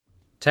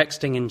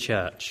Texting in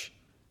church.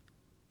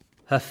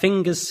 Her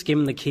fingers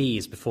skim the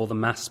keys before the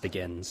Mass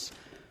begins.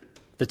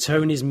 The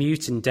tone is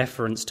mute in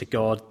deference to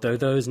God, though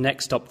those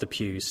next up the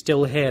pews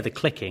still hear the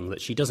clicking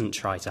that she doesn't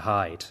try to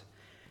hide.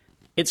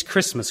 It's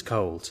Christmas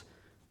cold.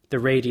 The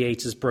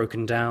radiator's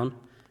broken down.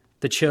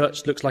 The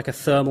church looks like a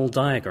thermal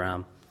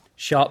diagram.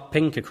 Sharp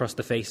pink across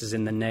the faces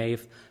in the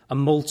nave, a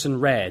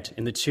molten red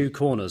in the two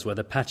corners where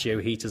the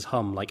patio heaters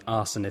hum like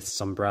arsonists'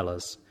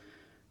 umbrellas.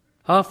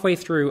 Halfway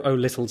through O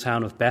Little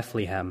Town of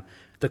Bethlehem,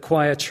 the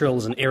choir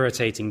trills an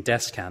irritating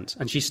descant,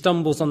 and she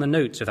stumbles on the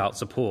notes without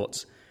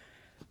support.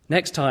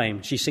 Next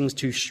time, she sings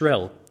too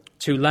shrill,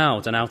 too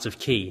loud and out of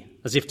key,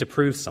 as if to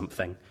prove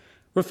something,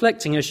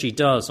 reflecting as she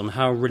does on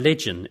how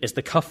religion is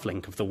the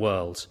cufflink of the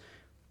world,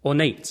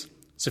 ornate,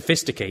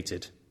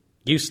 sophisticated,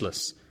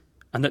 useless,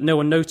 and that no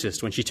one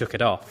noticed when she took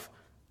it off.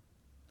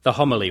 The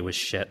homily was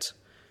shit.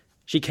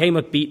 She came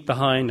a beat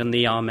behind on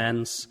the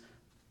amens.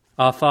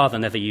 Our Father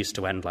never used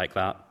to end like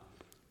that.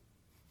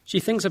 She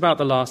thinks about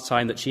the last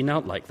time that she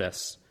knelt like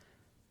this.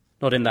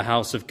 Not in the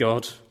house of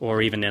God,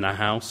 or even in a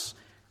house.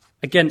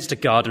 Against a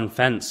garden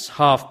fence,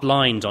 half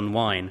blind on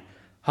wine,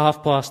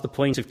 half past the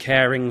point of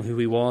caring who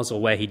he was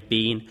or where he'd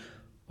been,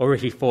 or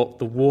if he thought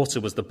the water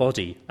was the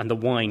body and the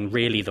wine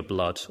really the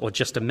blood, or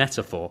just a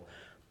metaphor.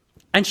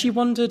 And she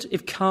wondered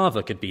if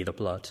Carver could be the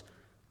blood,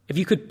 if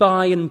you could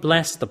buy and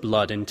bless the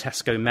blood in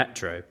Tesco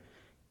Metro,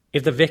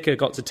 if the vicar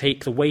got to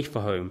take the wafer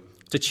home,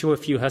 to chew a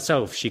few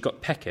herself she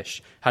got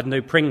peckish, had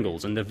no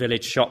Pringles and the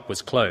village shop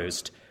was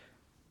closed.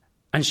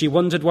 And she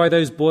wondered why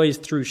those boys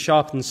threw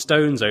sharpened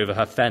stones over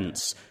her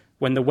fence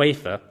when the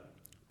wafer,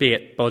 be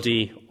it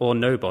body or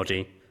no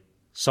body,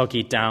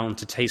 soggied down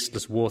to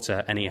tasteless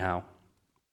water anyhow.